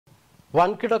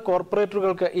വൻകിട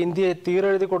കോർപ്പറേറ്റുകൾക്ക് ഇന്ത്യയെ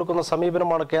തീരെഴുതി കൊടുക്കുന്ന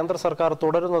സമീപനമാണ് കേന്ദ്ര സർക്കാർ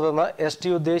തുടരുന്നതെന്ന്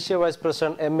STU ദേശീയ വൈസ്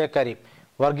പ്രസിഡന്റ് എം.എ. കരീം.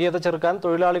 വർഗീയത ചെറുക്കാൻ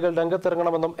തൊഴിലാളികൾ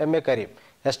രംഗത്തിറങ്ങണമെന്നും എം.എ. കരീം.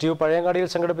 STU പഴയങ്ങാടിയിൽ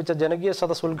സംഘടിപ്പിച്ച ജനകീയ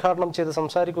സദസ്സ് ഉദ്ഘാടനം ചെയ്ത്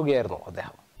സംസാരിക്കുകയായിരുന്നു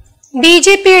അദ്ദേഹം.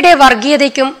 ബിജെപിയുടെ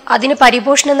വർഗീയതയ്ക്കും അതിന്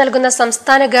പരിപോഷണം നൽകുന്ന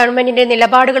സംസ്ഥാന ഗവൺമെന്റിന്റെ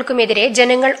നിലപാടുകൾക്കുമെതിരെ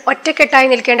ജനങ്ങൾ ഒറ്റക്കെട്ടായി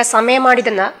നിൽക്കേണ്ട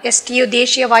സമയമാണിതെന്ന് STU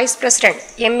ദേശീയ വൈസ് പ്രസിഡന്റ്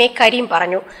എം.എ. കരീം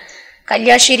പറഞ്ഞു.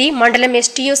 കല്യാശ്ശേരി മണ്ഡലം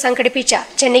STU സംഘടിപ്പിച്ച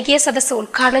ജനകീയ സദസ്സ്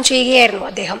ഉദ്ഘാടനം ചെയ്യുകയായിരുന്നു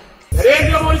അദ്ദേഹം.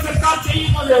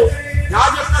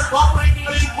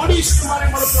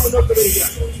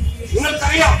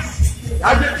 നിങ്ങൾക്കറിയാം,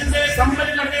 രാജ്യത്തിന്റെ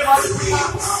സമ്പന്നതയെ ബാധിക്കുന്ന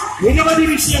നിരവധി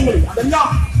വിഷയങ്ങൾ, അതെല്ലാം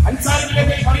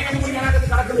അൻസാരികളിലേക്ക് പറയുന്നത് ഞാനത്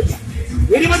കടക്കുന്നില്ല.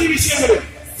 നിരവധി വിഷയങ്ങൾ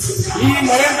ഈ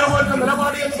നരേന്ദ്രമോദിയുടെ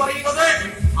നിലപാട് എന്ന് പറയുന്നത്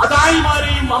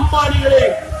അദാനിമാരെയും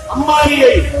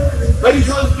അംബാനിയെയും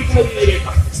പരിശോധിപ്പിക്കുന്ന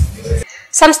രീതിയിലേക്കാണ്.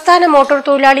 സംസ്ഥാന മോട്ടോർ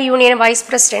തൊഴിലാളി union vice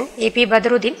president A.P.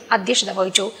 Badaruddin അധ്യക്ഷത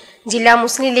വഹിച്ചു. ജില്ലാ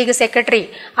മുസ്ലിം ലീഗ് സെക്രട്ടറി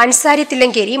അൻസാരി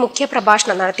തില്ലങ്കേരി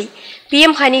മുഖ്യപ്രഭാഷണം നടത്തി.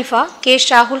 PM Haneefa, K.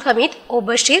 Shahul Hameed, O.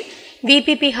 Basheer,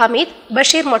 VPP Hameed,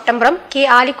 Basheer മൊട്ടമ്പ്രം, K.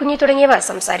 Alikunhi തുടങ്ങിയവർ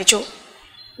സംസാരിച്ചു.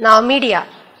 നവമീഡിയ,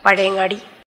 പഴയങ്ങാടി.